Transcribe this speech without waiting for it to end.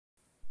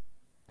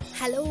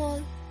Hello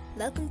all,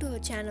 welcome to our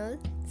channel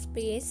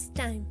Space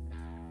Time.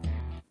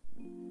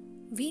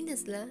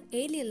 வீனஸ்ல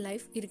alien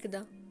life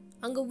இருக்குதா?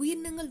 அங்க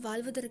உயிரினங்கள்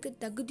வாழ்வதற்கு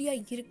தகுதியா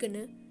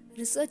இருக்குன்னு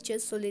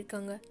ரிசர்ச்சர்ஸ்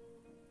சொல்லியிருக்காங்க.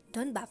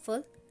 Don't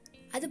baffle.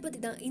 அதை பத்தி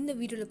தான் இந்த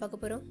வீடியோல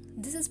பார்க்க போறோம்.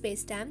 This is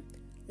Space Time.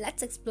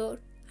 Let's explore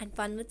and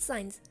fun with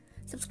science.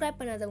 Subscribe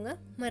பண்ணாதவங்க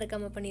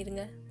மறக்காம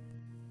பண்ணிருங்க.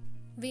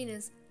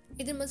 வீனஸ்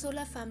இது நம்ம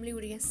சோலார்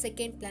ஃபேமிலியுடைய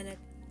செகண்ட்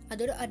பிளானட்.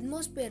 அதோட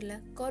அட்மாஸ்பியர்ல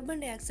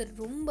கார்பன் டை ஆக்சைடு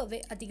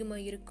ரொம்பவே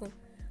அதிகமாக இருக்கும்.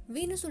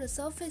 வீனஸோட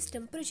சர்ஃபேஸ்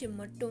டெம்பரேச்சர்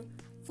மட்டும்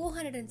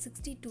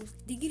 462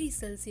 டிகிரி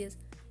செல்சியஸ்.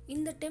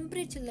 இந்த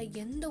டெம்பரேச்சரில்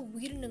எந்த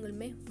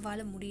உயிரினங்களுமே வாழ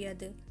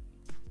முடியாது.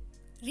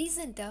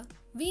 ரீசெண்டாக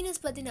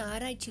வீனஸ் பற்றின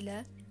ஆராய்ச்சியில்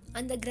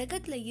அந்த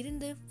கிரகத்தில்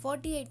இருந்து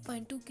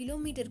 48.2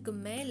 கிலோமீட்டருக்கு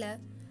மேலே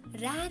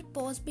ரேர்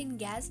பாஸ்பின்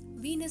கேஸ்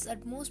வீனஸ்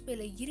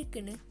அட்மாஸ்பியரில்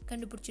இருக்குன்னு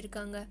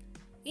கண்டுபிடிச்சிருக்காங்க.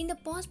 இந்த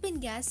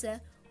பாஸ்பின் கேஸை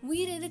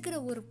உயிர் இருக்கிற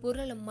ஒரு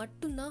பொருளை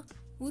மட்டும்தான்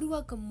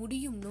உருவாக்க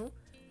முடியும்னு,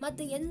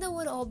 மற்ற எந்த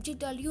ஒரு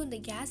ஆப்ஜெக்டாலையும்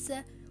இந்த கேஸை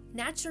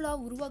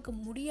நேச்சுரலாக உருவாக்க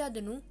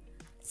முடியாதுன்னு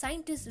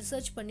சயின்டிஸ்ட்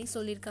ரிசர்ச் பண்ணி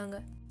சொல்லியிருக்காங்க.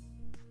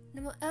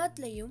 நம்ம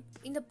ஏர்த்லையும்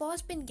இந்த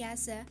பாஸ்பின்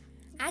கேஸை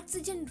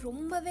ஆக்சிஜன்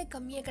ரொம்பவே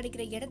கம்மியாக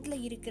கிடைக்கிற இடத்துல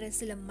இருக்கிற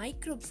சில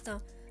மைக்ரோப்ஸ்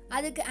தான்,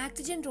 அதுக்கு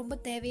ஆக்சிஜன் ரொம்ப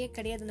தேவையே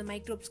கிடையாது. அந்த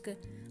மைக்ரோப்ஸ்க்கு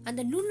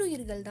அந்த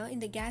நுண்ணுயிர்கள் தான்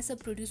இந்த கேஸை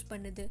ப்ரொடியூஸ்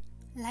பண்ணுது.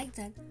 லைக்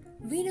தட்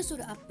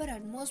வீனஸோட அப்பர்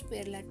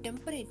அட்மாஸ்பியரில்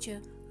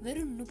டெம்பரேச்சர்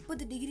வெறும்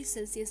 30 டிகிரி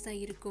செல்சியஸ்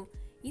தான் இருக்கும்.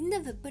 இந்த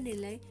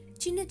வெப்பநிலை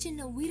சின்ன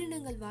சின்ன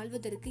உயிரினங்கள்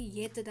வாழ்வதற்கு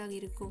ஏற்றதாக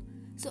இருக்கும்.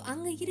 ஸோ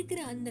அங்கே இருக்கிற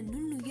அந்த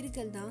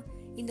நுண்ணுயிர்கள் தான்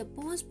இந்த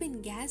பாஸ்பின்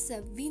கேஸை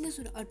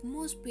வீனஸோட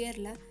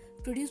அட்மாஸ்பியரில்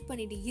ப்ரொடியூஸ்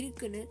பண்ணிட்டு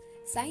இருக்குன்னு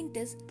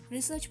சயின்டிஸ்ட்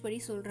ரிசர்ச் பண்ணி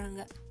சொல்கிறாங்க.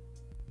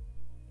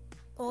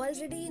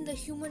 ஆல்ரெடி இந்த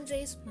ஹியூமன்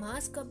ரேஸ்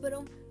மாஸ்க்கு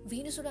அப்புறம்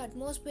வீனஸோட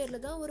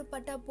அட்மாஸ்பியரில் தான் ஒரு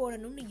பட்டா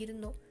போடணும்னு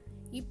இருந்தோம்.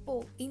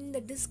 இப்போது இந்த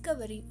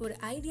டிஸ்கவரி ஒரு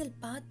ஐடியல்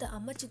பாத்தை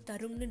அமைச்சு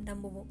தரும்னு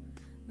நம்புவோம்.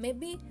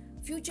 மேபி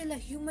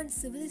ஃப்யூச்சரில் human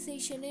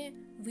சிவிலைசேஷனே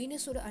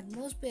வீனஸோட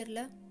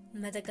அட்மாஸ்பியரில்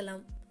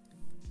மிதக்கலாம்.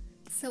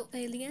 So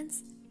aliens,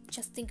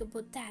 just think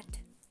about that.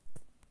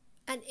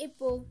 And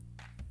இப்போ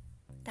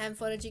time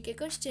for a GK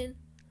question.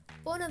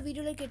 போன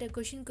வீடியோவில் கேட்ட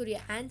கொஷினுக்குரிய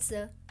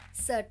ஆன்சர்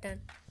certain.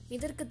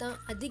 இதற்கு தான்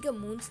அதிக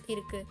மூன்ஸ்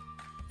இருக்கு.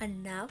 And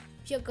now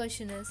your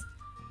question is,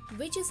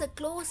 which is the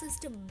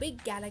closest big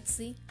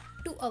galaxy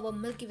to our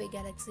Milky Way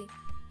galaxy?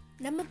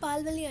 நம்ம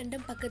பால்வெளி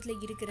அண்டம்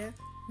பக்கத்தில் இருக்கிற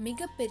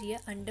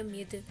மிகப்பெரிய அண்டம்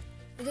எது?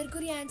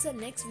 இதற்குரிய ஆன்சர்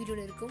நெக்ஸ்ட்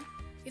வீடியோவில் இருக்கும்.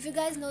 If you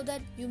guys know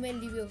that, you may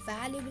leave your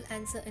valuable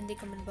answer in the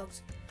comment box.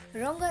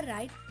 Wrong or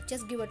right,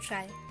 just give a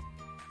try.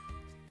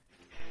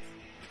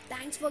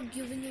 Thanks for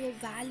giving your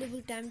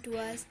valuable time to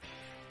us.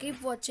 Keep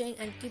watching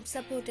and keep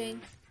supporting.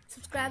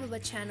 Subscribe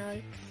our channel.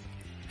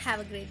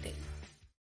 Have a great day.